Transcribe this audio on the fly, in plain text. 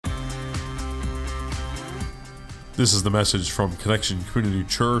This is the message from Connection Community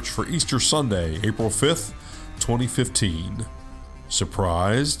Church for Easter Sunday, April 5th, 2015.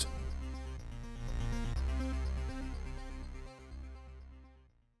 Surprised?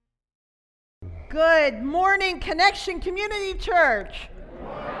 Good morning, Connection Community Church. Good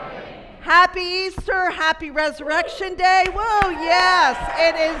morning. Happy Easter, happy Resurrection Day. Whoa, yes,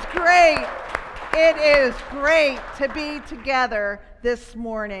 it is great. It is great to be together this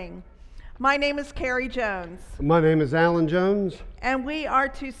morning. My name is Carrie Jones. My name is Alan Jones. And we are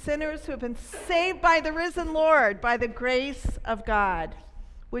two sinners who have been saved by the risen Lord, by the grace of God.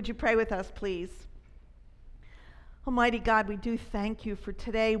 Would you pray with us, please? Almighty God, we do thank you for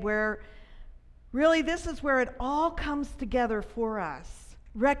today, where really this is where it all comes together for us,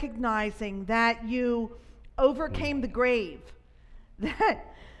 recognizing that you overcame the grave,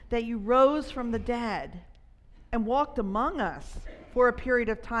 that you rose from the dead and walked among us for a period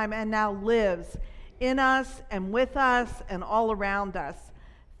of time and now lives in us and with us and all around us.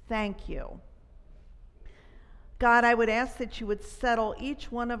 Thank you. God, I would ask that you would settle each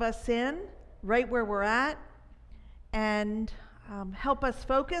one of us in right where we're at and help us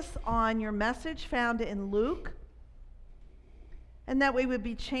focus on your message found in Luke, and that we would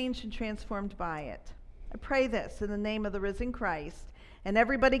be changed and transformed by it. I pray this in the name of the risen Christ. And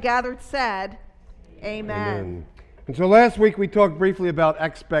everybody gathered said, Amen. Amen. And so last week we talked briefly about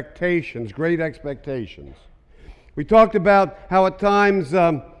expectations, great expectations. We talked about how at times,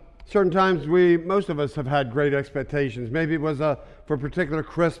 certain times most of us have had great expectations. Maybe it was for a particular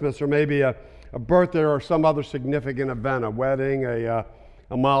Christmas, or maybe a birthday or some other significant event, a wedding, a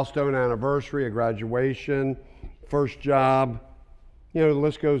milestone anniversary, a graduation, first job. You know, the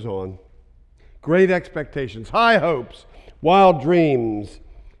list goes on. Great expectations, high hopes, wild dreams,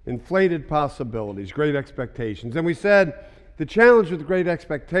 inflated possibilities, great expectations. And we said the challenge with great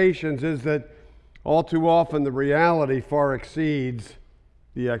expectations is that all too often the reality far exceeds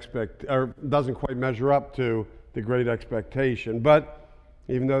or doesn't quite measure up to the great expectation. But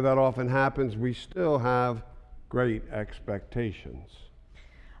even though that often happens, we still have great expectations.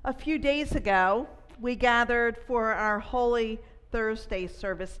 A few days ago, we gathered for our Holy Thursday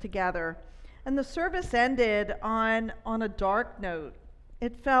service together. And the service ended on a dark note.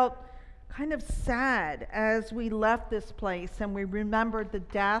 It felt kind of sad as we left this place and we remembered the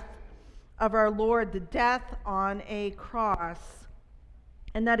death of our Lord, the death on a cross,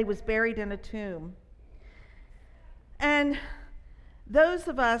 and that he was buried in a tomb. And those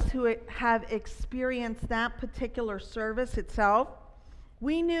of us who have experienced that particular service itself,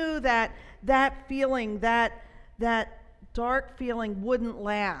 we knew that feeling, that dark feeling wouldn't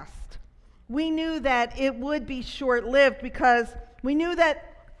last. We knew that it would be short-lived because we knew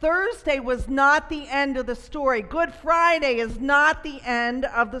that Thursday was not the end of the story. Good Friday is not the end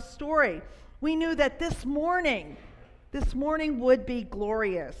of the story. We knew that this morning would be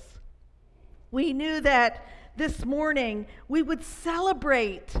glorious. We knew that this morning we would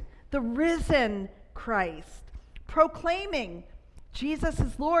celebrate the risen Christ, proclaiming Jesus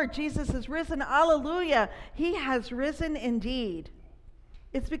is Lord, Jesus is risen, hallelujah, he has risen indeed.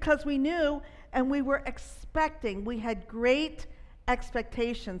 It's because we knew and we were expecting, we had great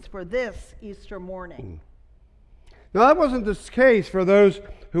expectations for this Easter morning. Now that wasn't the case for those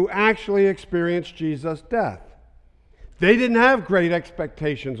who actually experienced Jesus' death. They didn't have great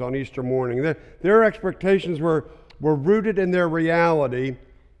expectations on Easter morning. Their expectations were rooted in their reality,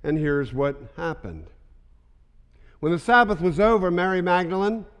 and here's what happened. When the Sabbath was over, Mary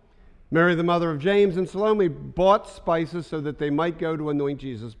Magdalene, Mary the mother of James, and Salome bought spices so that they might go to anoint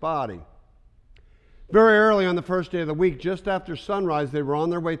Jesus' body. Very early on the first day of the week, just after sunrise, they were on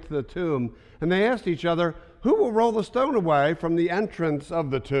their way to the tomb, and they asked each other, who will roll the stone away from the entrance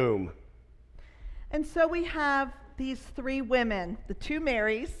of the tomb? And so we have these three women, the two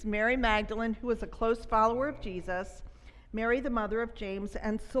Marys, Mary Magdalene, who was a close follower of Jesus, Mary the mother of James,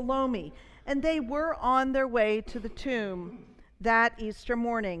 and Salome. And they were on their way to the tomb that Easter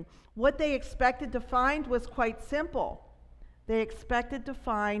morning. What they expected to find was quite simple. They expected to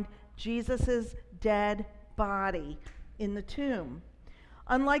find Jesus' dead body in the tomb.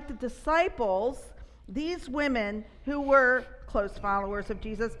 Unlike the disciples, these women who were close followers of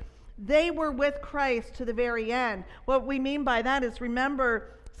Jesus, they were with Christ to the very end. What we mean by that is, remember,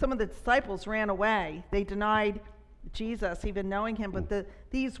 some of the disciples ran away. They denied Jesus, even knowing him. But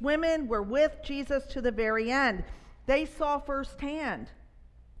these women were with Jesus to the very end. They saw firsthand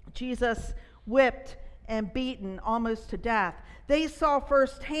Jesus whipped and beaten almost to death. They saw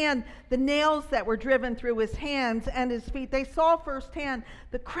firsthand the nails that were driven through his hands and his feet. They saw firsthand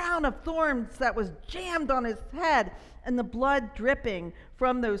the crown of thorns that was jammed on his head and the blood dripping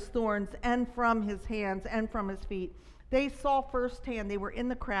from those thorns and from his hands and from his feet. They saw firsthand, they were in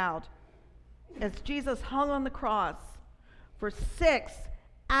the crowd, as Jesus hung on the cross for 6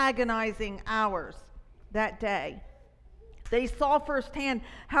 agonizing hours that day. They saw firsthand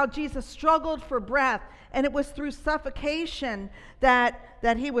how Jesus struggled for breath, and it was through suffocation that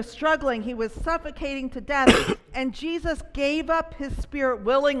he was struggling. He was suffocating to death, and Jesus gave up his spirit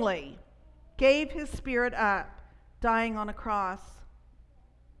willingly, gave his spirit up, dying on a cross.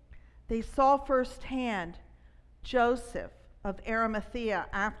 They saw firsthand Joseph of Arimathea,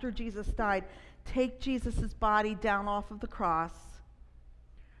 after Jesus died, take Jesus' body down off of the cross,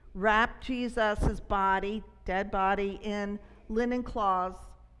 wrap Jesus' body, dead body, in linen cloths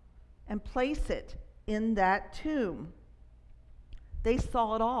and place it in that tomb. They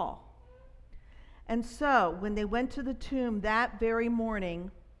saw it all. And so when they went to the tomb that very morning,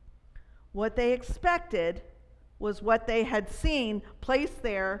 what they expected was what they had seen placed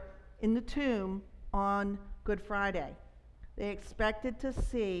there in the tomb on Good Friday. They expected to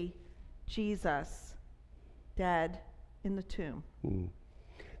see Jesus dead in the tomb.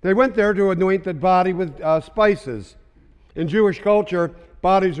 They went there to anoint the body with spices. In Jewish culture,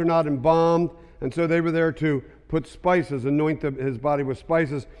 bodies are not embalmed, and so they were there to put spices, anoint his body with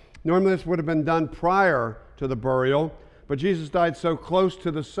spices. Normally this would have been done prior to the burial, but Jesus died so close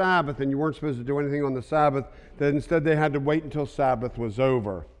to the Sabbath, and you weren't supposed to do anything on the Sabbath, that instead they had to wait until Sabbath was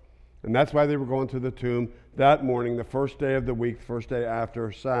over. And that's why they were going to the tomb that morning, the first day of the week, the first day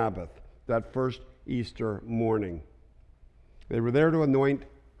after Sabbath, that first Easter morning. They were there to anoint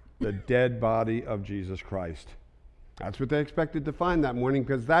the dead body of Jesus Christ. That's what they expected to find that morning,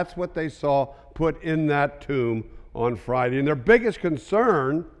 because that's what they saw put in that tomb on Friday. And their biggest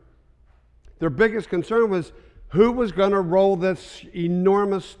concern was who was going to roll this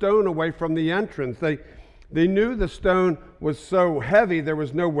enormous stone away from the entrance. They knew the stone was so heavy there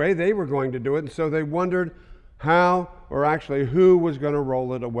was no way they were going to do it, and so they wondered how, or actually who, was going to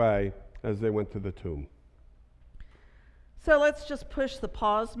roll it away as they went to the tomb. So let's just push the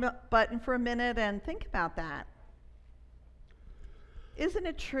pause button for a minute and think about that. Isn't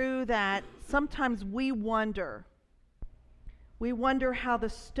it true that sometimes we wonder how the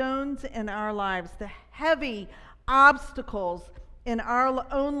stones in our lives, the heavy obstacles in our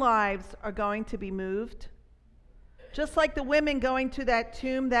own lives, are going to be moved? Just like the women going to that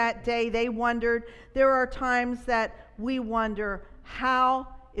tomb that day, they wondered. There are times that we wonder, how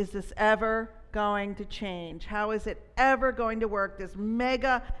is this ever going to change? How is it ever going to work? This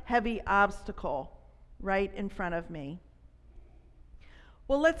mega heavy obstacle right in front of me.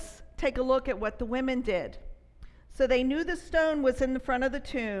 Well, let's take a look at what the women did. So they knew the stone was in the front of the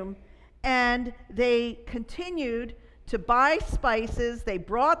tomb, and they continued to buy spices. They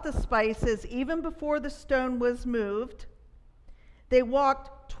brought the spices even before the stone was moved. They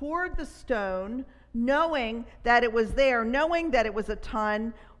walked toward the stone, knowing that it was there, knowing that it was a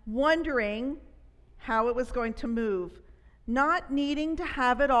ton, wondering how it was going to move, not needing to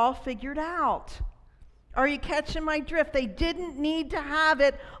have it all figured out. Are you catching my drift? They didn't need to have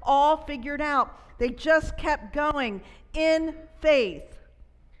it all figured out. They just kept going in faith,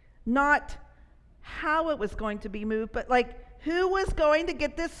 not how it was going to be moved, but like who was going to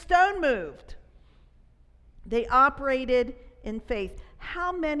get this stone moved. They operated in faith.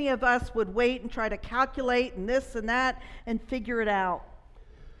 How many of us would wait and try to calculate and this and that and figure it out?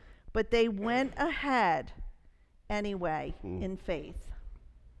 But they went ahead anyway in faith.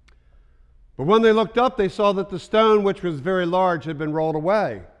 But when they looked up, they saw that the stone, which was very large, had been rolled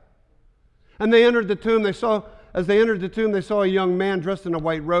away. And they entered the tomb. As they entered the tomb, they saw a young man dressed in a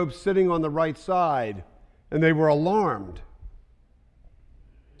white robe sitting on the right side, and they were alarmed.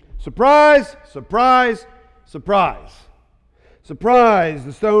 Surprise! Surprise! Surprise! Surprise!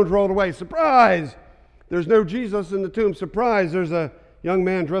 The stone's rolled away. Surprise! There's no Jesus in the tomb. Surprise! There's a young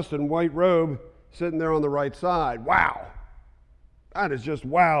man dressed in white robe sitting there on the right side. Wow! That is just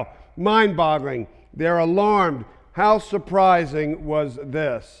wow. Mind-boggling. They're alarmed. How surprising was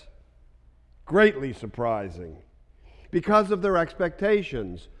this? Greatly surprising. Because of their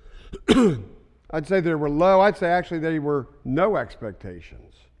expectations. I'd say they were low. I'd say actually they were no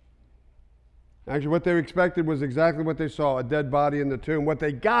expectations. Actually, what they expected was exactly what they saw, a dead body in the tomb. What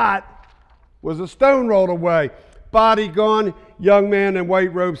they got was a stone rolled away. Body gone, young man in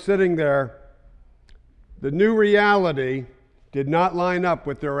white robe sitting there. The new reality did not line up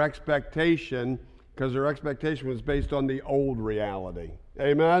with their expectation, because their expectation was based on the old reality.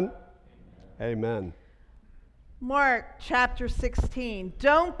 Amen? Amen. Mark chapter 16.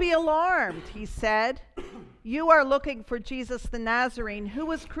 Don't be alarmed, he said. You are looking for Jesus the Nazarene who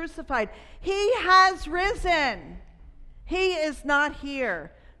was crucified. He has risen. He is not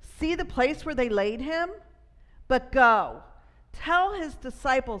here. See the place where they laid him? But go, tell his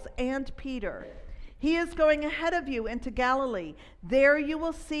disciples and Peter, he is going ahead of you into Galilee. There you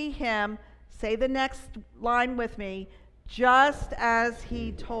will see him, say the next line with me, just as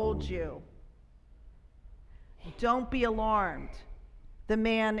he told you. Don't be alarmed, the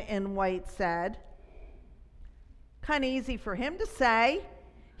man in white said. Kind of easy for him to say.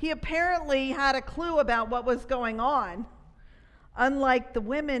 He apparently had a clue about what was going on, unlike the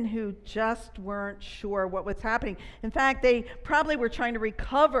women who just weren't sure what was happening. In fact, they probably were trying to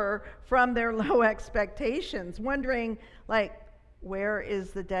recover from their low expectations, wondering, like, where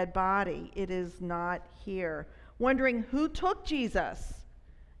is the dead body? It is not here. Wondering who took Jesus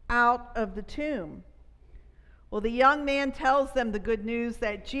out of the tomb. Well, the young man tells them the good news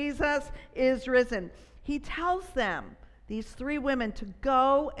that Jesus is risen. He tells them, these three women, to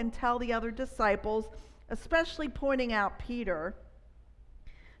go and tell the other disciples, especially pointing out Peter,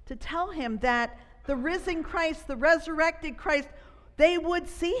 to tell him that the risen Christ, the resurrected Christ, they would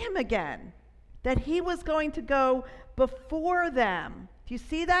see him again, that he was going to go before them. Do you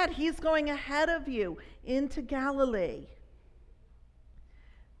see that? He's going ahead of you into Galilee.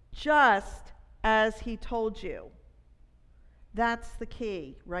 Just as he told you. That's the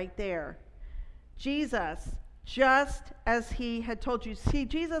key right there. Jesus, just as he had told you. See,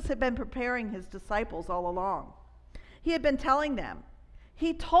 Jesus had been preparing his disciples all along. He had been telling them.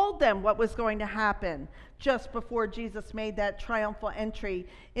 He told them what was going to happen just before Jesus made that triumphal entry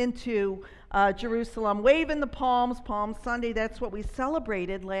into Jerusalem, waving the palms, Palm Sunday. That's what we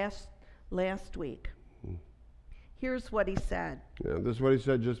celebrated last week. Here's what he said. Yeah, this is what he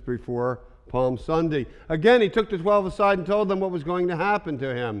said just before Palm Sunday. Again, he took the 12 aside and told them what was going to happen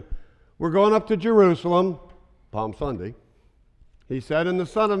to him. We're going up to Jerusalem, Palm Sunday. He said, and the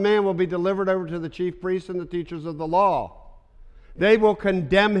Son of Man will be delivered over to the chief priests and the teachers of the law. They will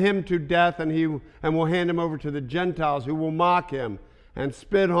condemn him to death, and will hand him over to the Gentiles, who will mock him and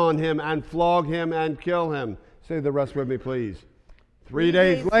spit on him and flog him and kill him. Say the rest with me, please. 3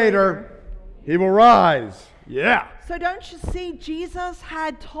 days later, he will rise. Yeah. So don't you see, Jesus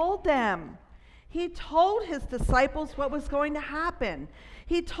had told them. He told his disciples what was going to happen.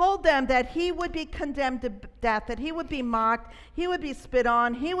 He told them that he would be condemned to death, that he would be mocked, he would be spit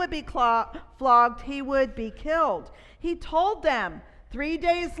on, he would be flogged, he would be killed. He told them 3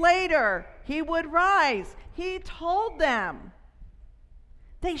 days later he would rise. He told them.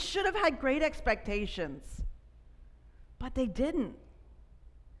 They should have had great expectations, but they didn't.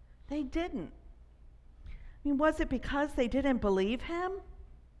 They didn't. I mean, was it because they didn't believe him?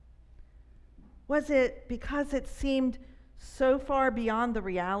 Was it because it seemed so far beyond the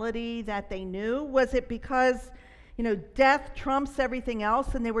reality that they knew? Was it because, death trumps everything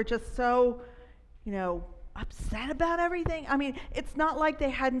else and they were just so, upset about everything? I mean, it's not like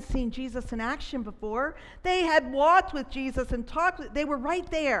they hadn't seen Jesus in action before. They had walked with Jesus and talked. They were right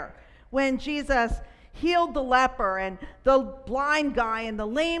there when Jesus healed the leper and the blind guy and the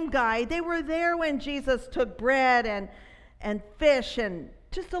lame guy. They were there when Jesus took bread and fish and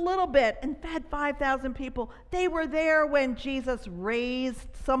just a little bit and fed 5,000 people. They were there when Jesus raised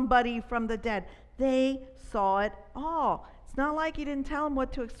somebody from the dead. They saw it all. It's not like he didn't tell them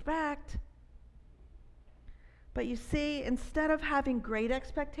what to expect. But you see, instead of having great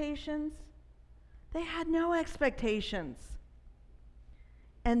expectations, they had no expectations.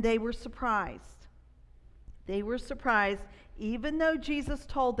 And they were surprised. They were surprised, even though Jesus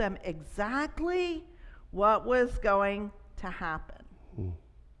told them exactly what was going to happen.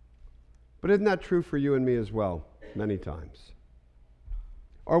 But isn't that true for you and me as well, many times?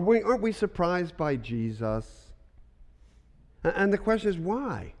 Aren't we surprised by Jesus? And the question is,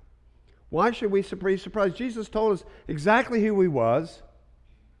 why? Why should we be surprised? Jesus told us exactly who he was,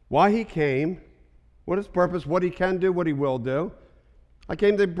 why he came, what his purpose, what he can do, what he will do. I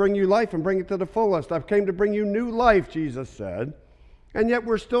came to bring you life and bring it to the fullest. I came to bring you new life, Jesus said. And yet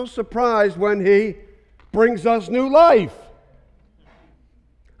we're still surprised when he brings us new life.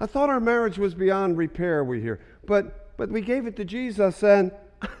 I thought our marriage was beyond repair, we hear. But we gave it to Jesus, and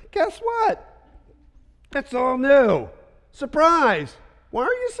guess what? It's all new. Surprise. Why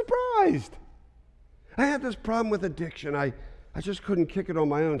are you surprised? I had this problem with addiction. I just couldn't kick it on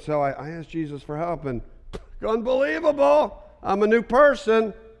my own, so I asked Jesus for help, and unbelievable. I'm a new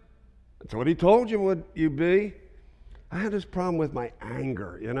person. That's what he told you would you be. I had this problem with my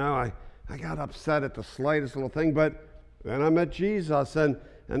anger, I got upset at the slightest little thing, but then I met Jesus, and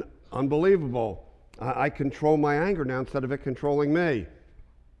unbelievable. I control my anger now instead of it controlling me.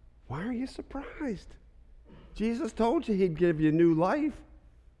 Why are you surprised? Jesus told you he'd give you new life.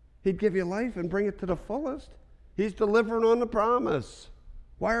 He'd give you life and bring it to the fullest. He's delivering on the promise.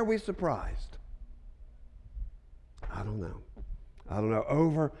 Why are we surprised? I don't know.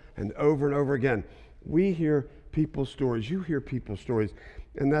 Over and over and over again. We hear people's stories. You hear people's stories.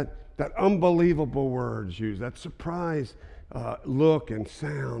 And that unbelievable words used, that surprise look and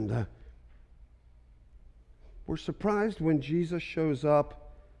sound. We're surprised when Jesus shows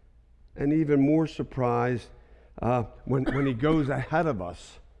up, and even more surprised when he goes ahead of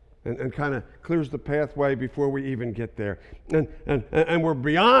us and kind of clears the pathway before we even get there. And we're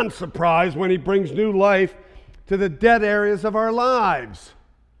beyond surprised when he brings new life to the dead areas of our lives.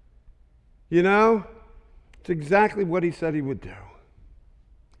 You know, it's exactly what he said he would do.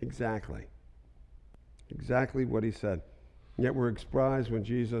 Exactly what he said. Yet we're surprised when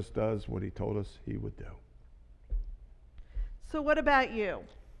Jesus does what he told us he would do. So what about you?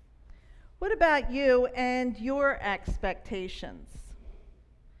 What about you and your expectations?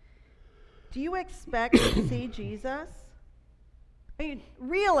 Do you expect to see Jesus? I mean,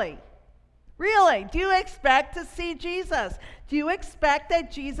 really? Really? Do you expect to see Jesus? Do you expect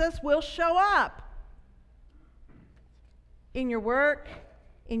that Jesus will show up? In your work,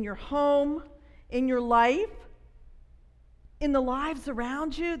 in your home, in your life, in the lives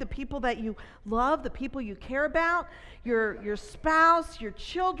around you, the people that you love, the people you care about, your spouse, your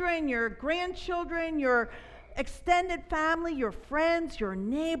children, your grandchildren, your extended family, your friends, your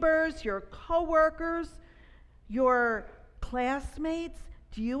neighbors, your coworkers, your classmates.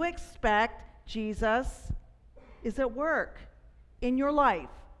 Do you expect Jesus is at work in your life,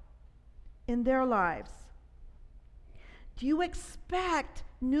 in their lives? Do you expect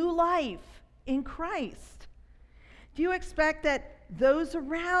new life in Christ? Do you expect that those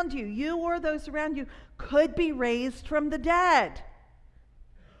around you, you or those around you, could be raised from the dead?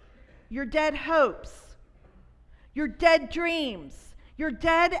 Your dead hopes, your dead dreams, your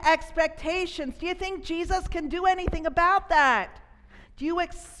dead expectations. Do you think Jesus can do anything about that? Do you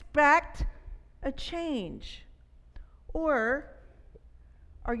expect a change? Or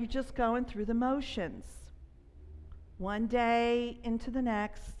are you just going through the motions? One day into the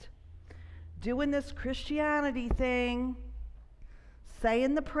next, doing this Christianity thing,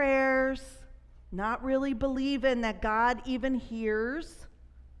 saying the prayers, not really believing that God even hears,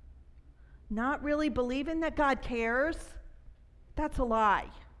 not really believing that God cares. That's a lie.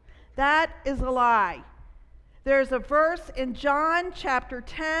 That is a lie. There's a verse in John chapter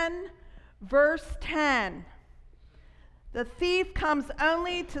 10, verse 10. The thief comes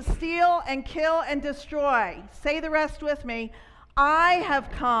only to steal and kill and destroy. Say the rest with me. I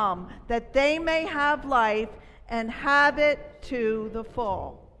have come that they may have life and have it to the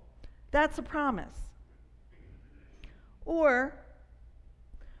full. That's a promise. Or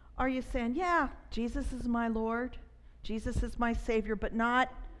are you saying, yeah, Jesus is my Lord, Jesus is my Savior, but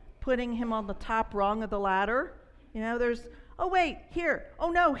not putting him on the top rung of the ladder? You know, there's, oh wait, here,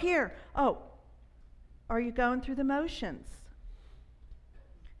 oh no, here, oh. Are you going through the motions?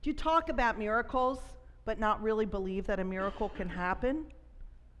 Do you talk about miracles but not really believe that a miracle can happen?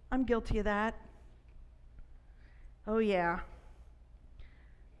 I'm guilty of that. Oh yeah.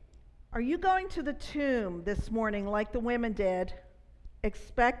 Are you going to the tomb this morning like the women did,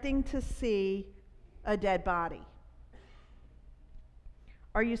 expecting to see a dead body?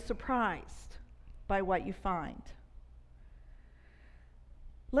 Are you surprised by what you find?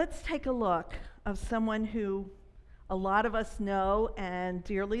 Let's take a look of someone who a lot of us know and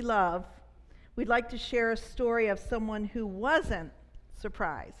dearly love. We'd like to share a story of someone who wasn't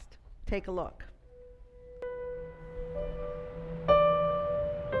surprised. Take a look.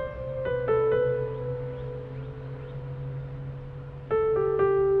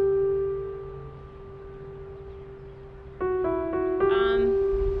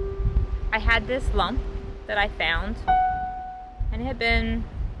 I had this lump that I found, and it had been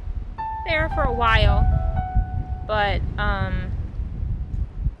there for a while, but it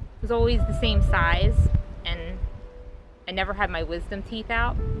was always the same size, and I never had my wisdom teeth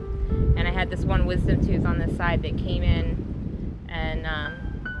out, and I had this one wisdom tooth on this side that came in and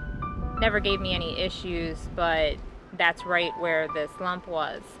never gave me any issues, but that's right where this lump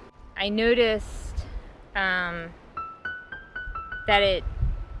was. I noticed that it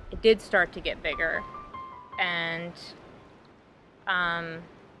did start to get bigger, and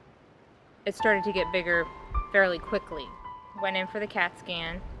it started to get bigger fairly quickly. Went in for the CAT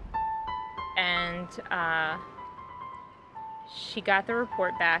scan, and she got the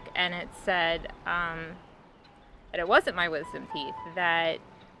report back, and it said that it wasn't my wisdom teeth, that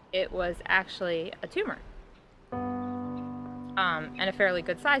it was actually a tumor, and a fairly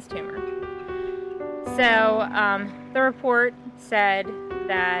good-sized tumor. So the report said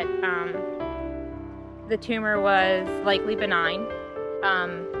that the tumor was likely benign,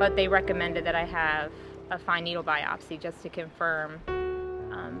 but they recommended that I have a fine needle biopsy just to confirm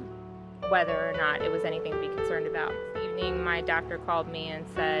whether or not it was anything to be concerned about. This evening, my doctor called me and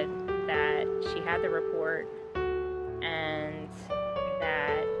said that she had the report and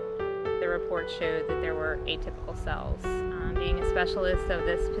that the report showed that there were atypical cells. Being a specialist of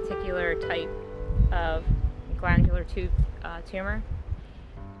this particular type of glandular tube tumor,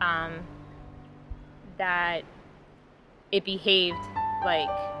 that it behaved like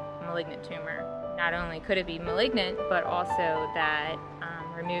a malignant tumor. Not only could it be malignant, but also that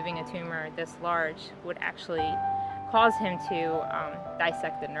removing a tumor this large would actually cause him to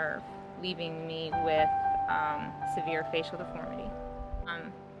dissect the nerve, leaving me with severe facial deformity.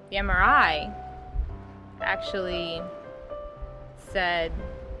 The MRI actually said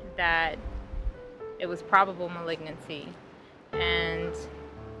that it was probable malignancy, and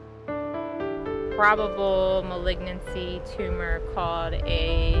probable malignancy tumor called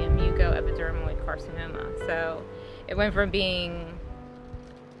a mucoepidermoid carcinoma. So it went from being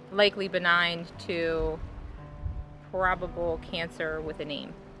likely benign to probable cancer with a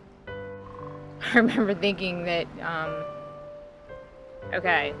name. I remember thinking that,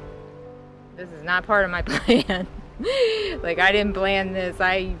 okay, this is not part of my plan. Like, I didn't plan this.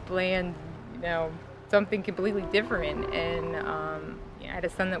 I planned, something completely different. And I had a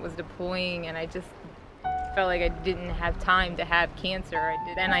son that was deploying, and I just felt like I didn't have time to have cancer.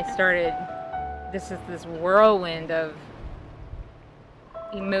 Then I started, this whirlwind of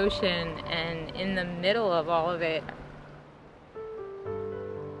emotion, and in the middle of all of it,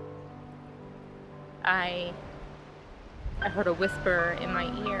 I heard a whisper in my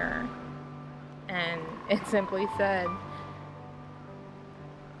ear, and it simply said,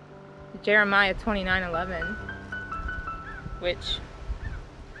 Jeremiah 29:11, which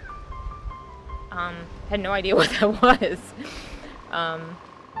had no idea what that was.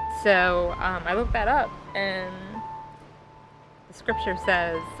 So I looked that up, and the scripture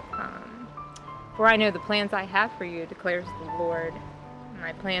says, for I know the plans I have for you, declares the Lord.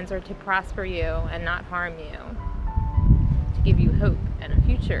 My plans are to prosper you and not harm you, to give you hope and a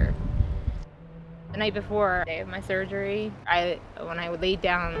future. The night before the day of my surgery, when I laid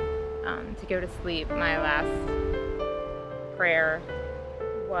down to go to sleep, my last prayer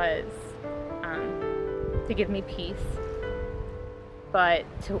was to give me peace, but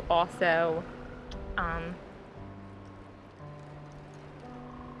to also,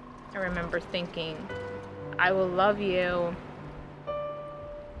 I remember thinking, I will love you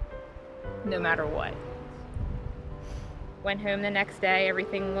no matter what. Went home the next day,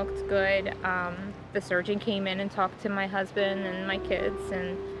 everything looked good. The surgeon came in and talked to my husband and my kids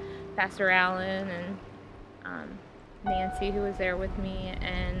and Pastor Allen and Nancy, who was there with me,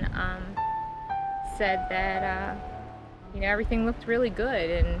 and said that everything looked really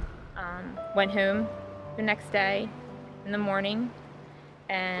good, and went home the next day in the morning,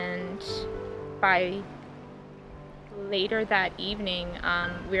 and by later that evening,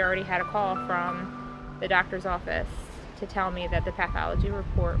 we already had a call from the doctor's office to tell me that the pathology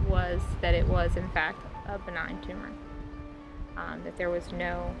report was that it was in fact a benign tumor, that there was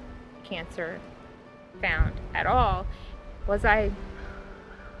no cancer found at all. Was I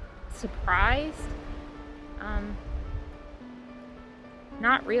surprised?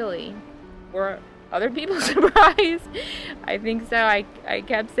 Not really. Were other people surprised? I think so. I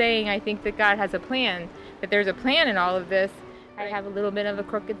kept saying, I think that God has a plan, that there's a plan in all of this. I have a little bit of a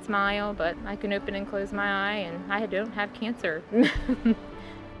crooked smile, but I can open and close my eye, and I don't have cancer.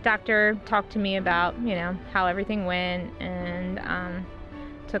 Doctor talked to me about, how everything went, and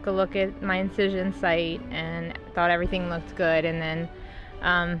took a look at my incision site and thought everything looked good, and then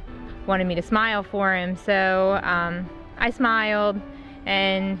wanted me to smile for him. So I smiled,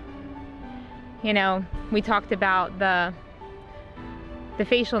 and we talked about the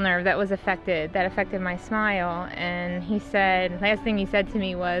facial nerve that was affected, that affected my smile, and he said, last thing he said to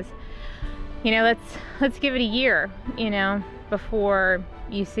me was, let's give it a year, before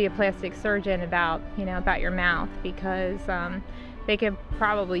you see a plastic surgeon about your mouth, because they could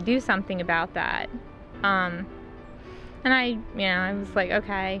probably do something about that. And I was like,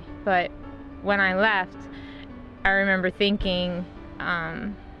 okay. But when I left, I remember thinking,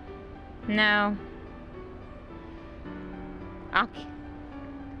 no,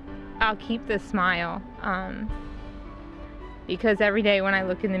 I'll keep this smile, because every day when I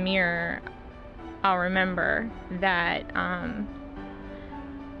look in the mirror, I'll remember that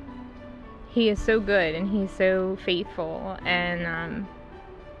He is so good and he's so faithful, and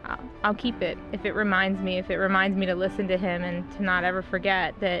I'll keep it if it reminds me to listen to him and to not ever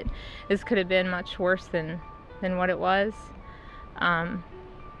forget that this could have been much worse than what it was, and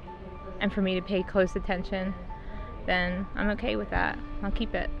for me to pay close attention, then I'm okay with that. I'll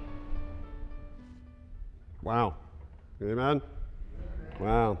keep it. Wow. Amen?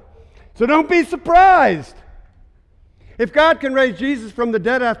 Wow. So don't be surprised. If God can raise Jesus from the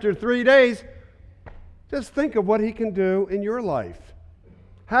dead after 3 days, just think of what he can do in your life.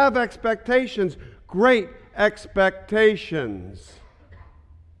 Have expectations, great expectations.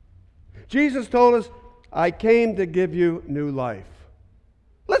 Jesus told us, I came to give you new life.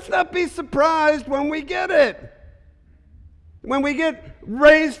 Let's not be surprised when we get it. When we get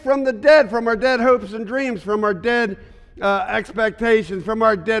raised from the dead, from our dead hopes and dreams, from our dead expectations, from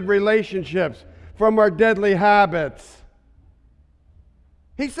our dead relationships, from our deadly habits.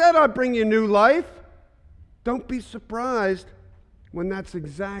 He said, I'll bring you new life. Don't be surprised when that's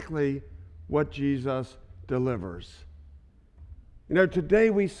exactly what Jesus delivers. You know,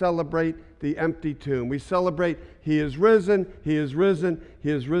 today we celebrate the empty tomb. We celebrate he is risen, he is risen, he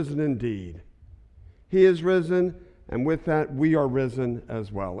is risen indeed. He is risen, and with that we are risen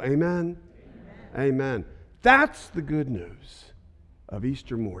as well. Amen? Amen. Amen. That's the good news of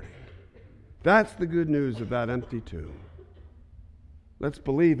Easter morning. That's the good news of that empty tomb. Let's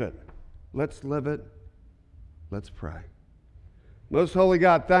believe it. Let's live it. Let's pray. Most holy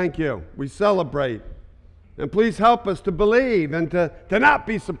God, thank you. We celebrate. And please help us to believe and to not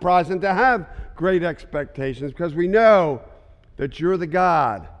be surprised and to have great expectations, because we know that you're the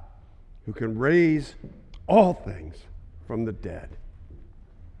God who can raise all things from the dead.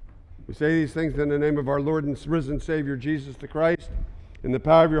 We say these things in the name of our Lord and risen Savior, Jesus the Christ, in the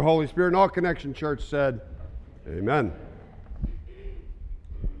power of your Holy Spirit. And all Connection Church said, amen.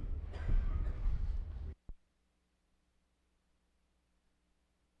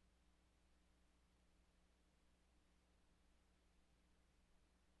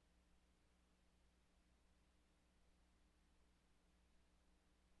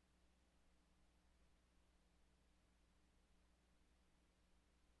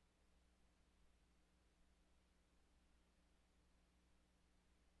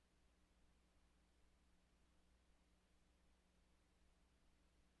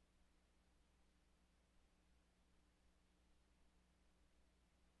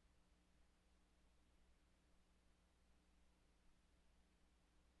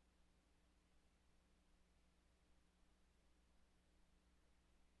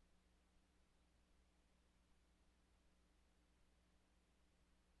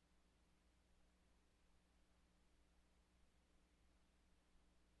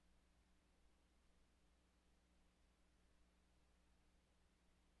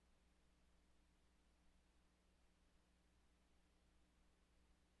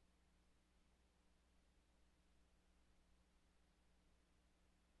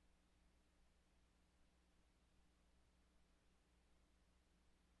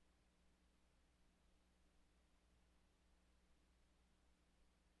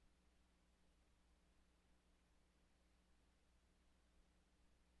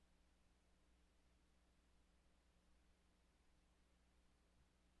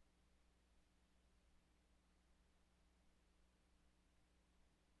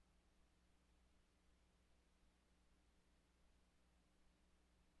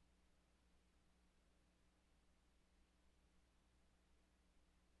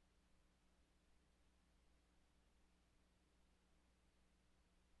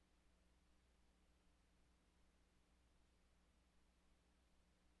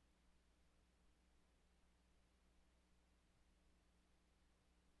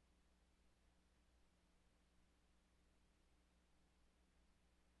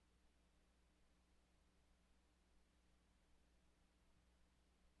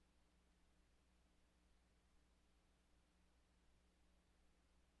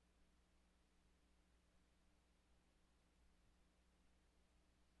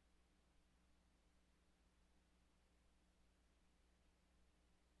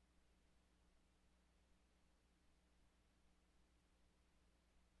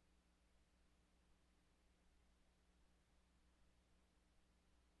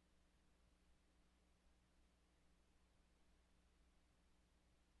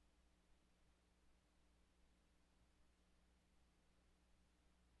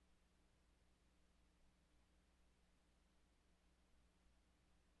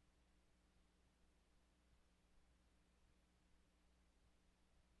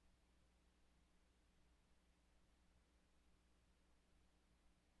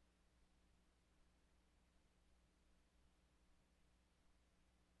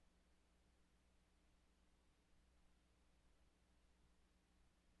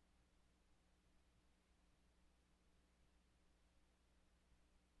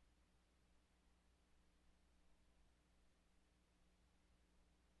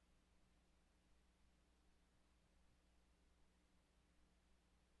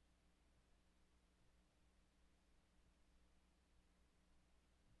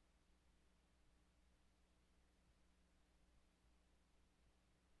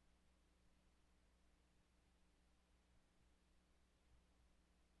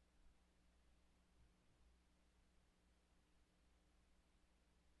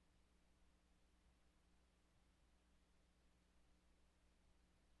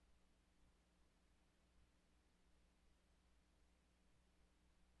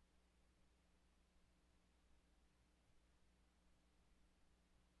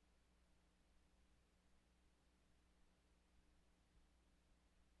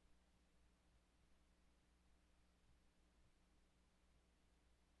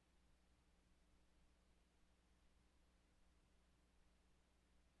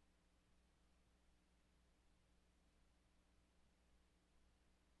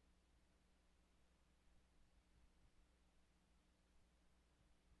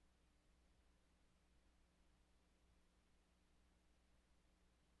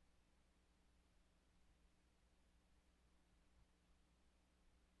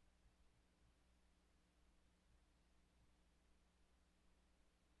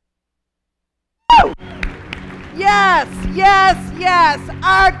 Yes, yes, yes.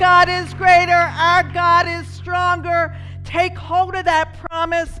 Our God is greater. Our God is stronger. Take hold of that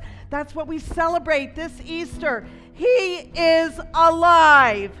promise. That's what we celebrate this Easter. He is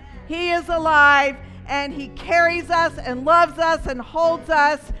alive. He is alive, and He carries us and loves us and holds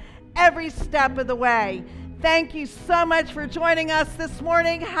us every step of the way. Thank you so much for joining us this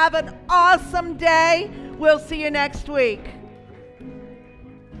morning. Have an awesome day. We'll see you next week.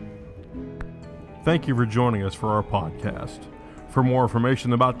 Thank you for joining us for our podcast. For more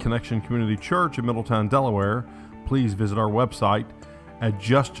information about Connection Community Church in Middletown, Delaware, please visit our website at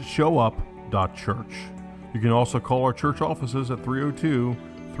justshowup.church. You can also call our church offices at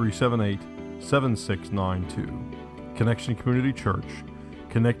 302-378-7692. Connection Community Church,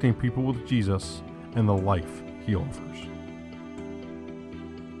 connecting people with Jesus and the life He offers.